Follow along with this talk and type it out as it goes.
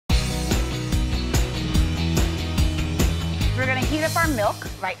heat up our milk.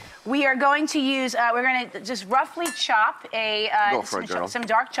 Right. We are going to use, we're going to just roughly chop some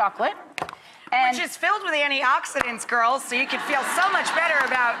dark chocolate. And which is filled with antioxidants, girls, so you can feel so much better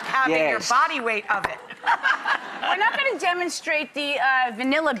about having your body weight of it. we're not going to demonstrate the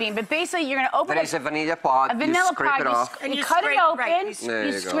vanilla bean, but basically you're going to open There is a vanilla pod. A vanilla pod. You cut it open,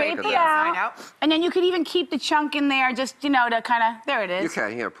 you scrape it out, and then you could even keep the chunk in there, just to kind of. There it is. You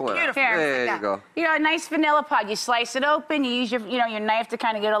can here, pull it out. There you go. You know, a nice vanilla pod. You slice it open. You use your your knife to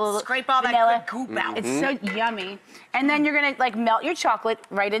kind of get a little scrape all vanilla. that good goop out. It's so yummy. And then you're going to melt your chocolate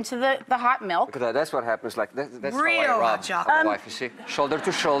right into the hot milk. Look at that. That's what happens. That's real how I hot chocolate. wife, you see, shoulder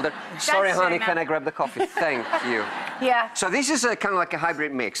to shoulder. Sorry, honey, can I grab the coffee? Thank you. Yeah. So this is kind of like a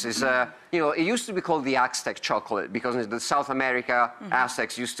hybrid mix. It's it used to be called the Aztec chocolate because in the South America,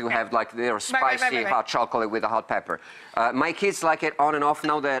 Aztecs used to have their spicy hot chocolate with a hot pepper. My kids like it on and off.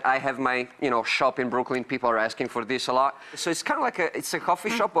 Now that I have my shop in Brooklyn, people are asking for this a lot. So it's kind of like a coffee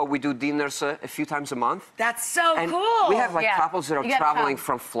shop, but we do dinners a few times a month. That's so cool. We have couples that are traveling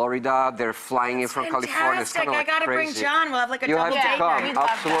from Florida. They're flying in from California. It's kind of I gotta bring John. We'll have a you double date night.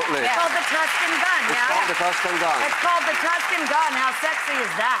 Absolutely. It's called the Tuscan Gun. It's called the Tuscan Gun. It's called the Tuscan Gun. How sexy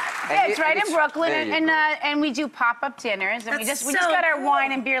is that? Yeah, it's right in Brooklyn, and we do pop-up dinners, and we just got our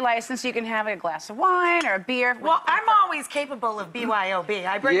wine and beer license, so you can have a glass of wine or a beer. Well, I'm always capable of BYOB.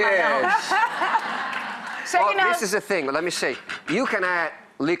 I bring my own. So this is the thing. Let me say, you can add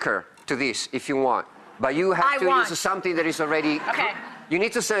liquor to this if you want, but you have to use something that is already. Okay. You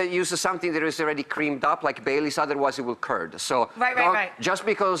need to use something that is already creamed up, like Bailey's, otherwise it will curd. So just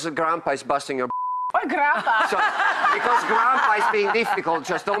because Grandpa is busting your. Or grandpa. So, because grandpa is being difficult,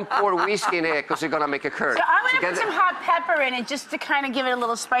 just don't pour whiskey in it because you're going to make a curd. So I'm going to put some hot pepper in it just to kind of give it a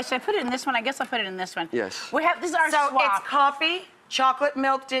little spice. Should I put it in this one? I guess I'll put it in this one. Yes. This is our swap. So it's coffee, chocolate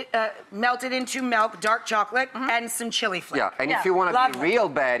melted into milk, dark chocolate, and some chili flake. Yeah, and if you want to be real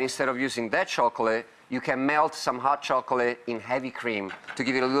bad, instead of using that chocolate, you can melt some hot chocolate in heavy cream to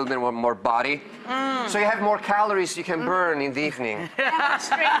give it a little bit more body. So you have more calories you can burn in the evening. I'm going to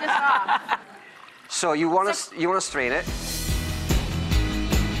strain this off. So you want to strain it.